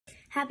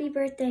Happy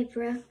birthday,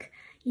 Brooke.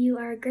 You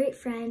are a great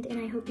friend, and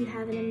I hope you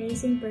have an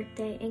amazing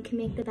birthday and can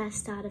make the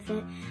best out of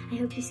it. I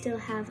hope you still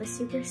have a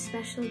super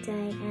special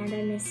day, and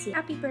I miss you.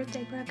 Happy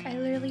birthday, Brooke. I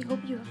literally hope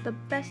you have the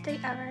best day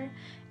ever,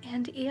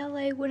 and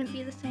ELA wouldn't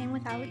be the same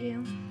without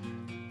you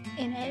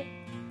in it,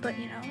 but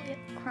you know,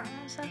 Corona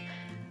and stuff.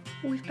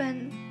 We've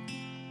been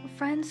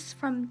friends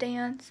from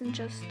dance, and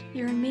just,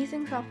 you're an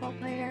amazing softball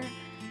player,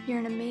 you're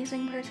an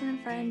amazing person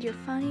and friend, you're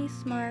funny,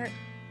 smart,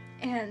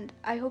 and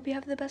I hope you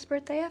have the best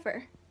birthday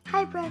ever.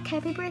 Hi, Brooke.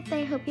 Happy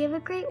birthday. Hope you have a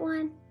great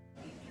one.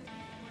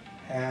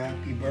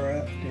 Happy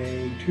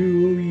birthday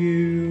to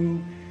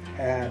you.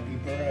 Happy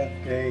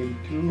birthday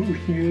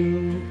to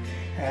you.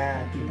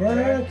 Happy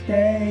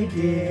birthday,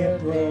 dear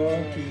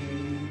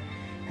Brookie.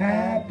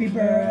 Happy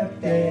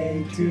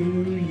birthday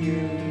to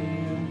you.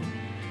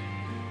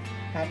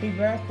 Happy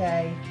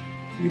birthday.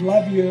 We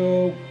love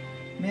you.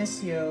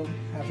 Miss you.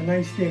 Have a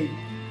nice day.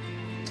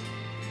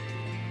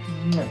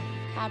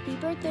 Happy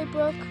birthday,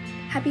 Brooke.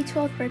 Happy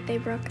 12th birthday,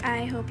 Brooke.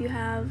 I hope you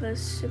have a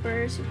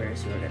super good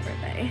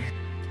birthday.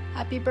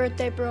 Happy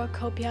birthday, Brooke.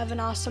 Hope you have an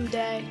awesome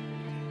day.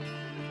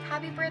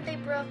 Happy birthday,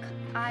 Brooke.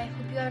 I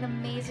hope you have an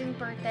amazing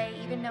birthday,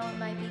 even though it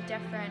might be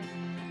different.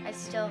 I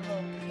still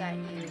hope that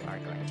you are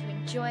going to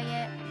enjoy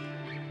it,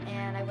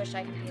 and I wish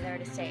I could be there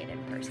to say it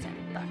in person.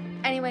 But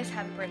anyways,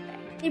 happy birthday.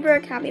 Hey,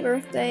 Brooke. Happy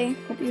birthday.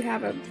 Hope you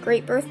have a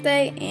great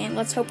birthday, and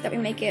let's hope that we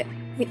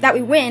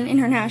win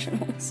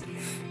internationals.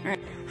 All right.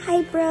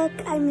 Hi, Brooke.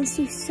 I miss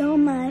you so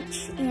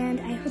much,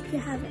 and I hope you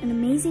have an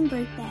amazing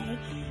birthday,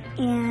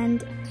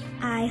 and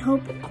I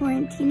hope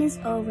quarantine is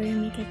over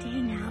and we get to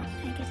hang out.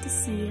 I get to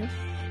see you,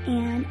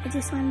 and I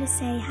just wanted to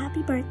say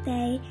happy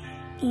birthday,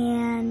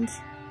 and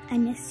I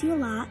miss you a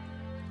lot.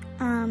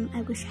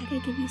 I wish I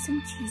could give you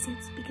some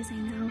Cheez-Its because I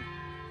know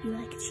you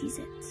like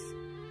Cheez-Its,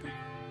 but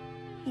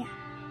yeah.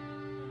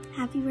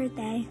 Happy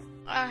birthday.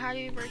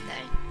 Happy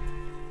birthday.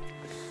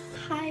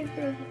 Hi,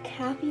 Brooke.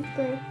 Happy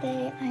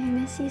birthday. I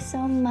miss you so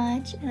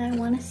much, and I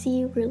want to see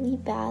you really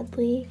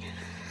badly.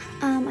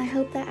 I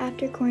hope that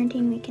after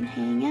quarantine we can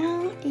hang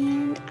out,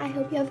 and I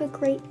hope you have a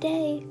great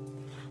day.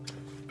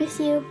 Miss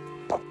you.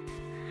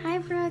 Hi,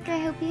 Brooke. I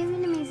hope you have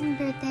an amazing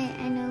birthday.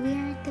 I know we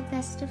aren't the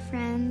best of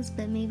friends,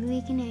 but maybe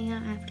we can hang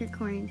out after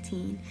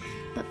quarantine.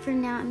 But for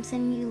now, I'm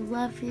sending you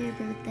love for your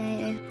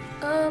birthday.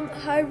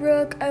 Hi,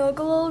 Brooke. I look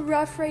a little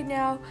rough right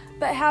now,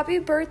 but happy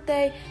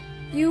birthday.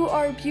 You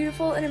are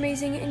beautiful and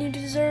amazing, and you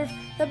deserve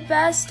the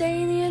best day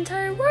in the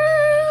entire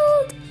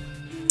world.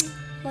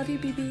 Love you,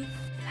 BB.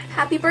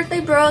 Happy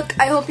birthday, Brooke.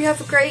 I hope you have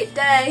a great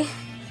day.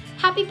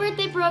 Happy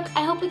birthday, Brooke.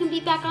 I hope we can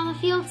be back on the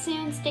field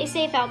soon. Stay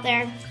safe out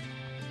there.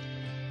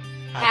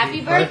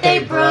 Happy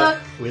birthday, Brooke.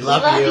 We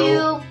love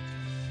you.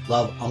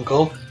 Love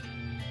Uncle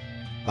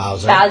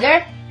Bowser.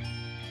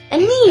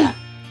 And me. Yeah.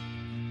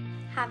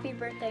 Happy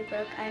birthday,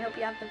 Brooke. I hope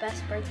you have the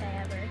best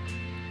birthday ever.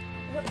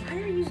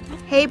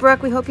 Hey,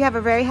 Brooke. We hope you have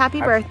a very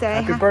happy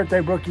birthday. Happy birthday,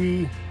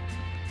 Brookie.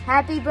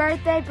 Happy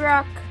birthday,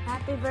 Brooke.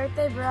 Happy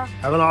birthday, Brooke.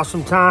 Have an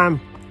awesome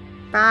time.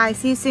 Bye.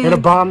 See you soon. Hit a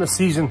bomb this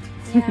season.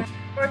 Yeah.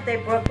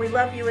 Birthday, Brooke. We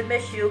love you and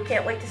miss you.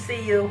 Can't wait to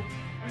see you.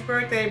 Happy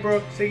birthday,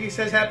 Brooke. Siggy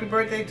says happy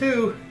birthday,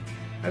 too.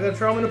 I'm going to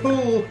throw him in the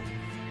pool.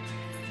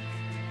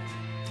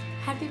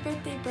 Happy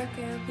birthday, Brooke.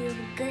 I hope you have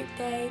a great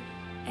day,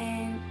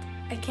 and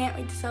I can't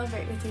wait to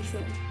celebrate with you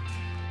soon.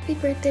 Happy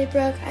birthday,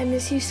 Brooke. I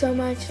miss you so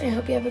much, and I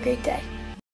hope you have a great day.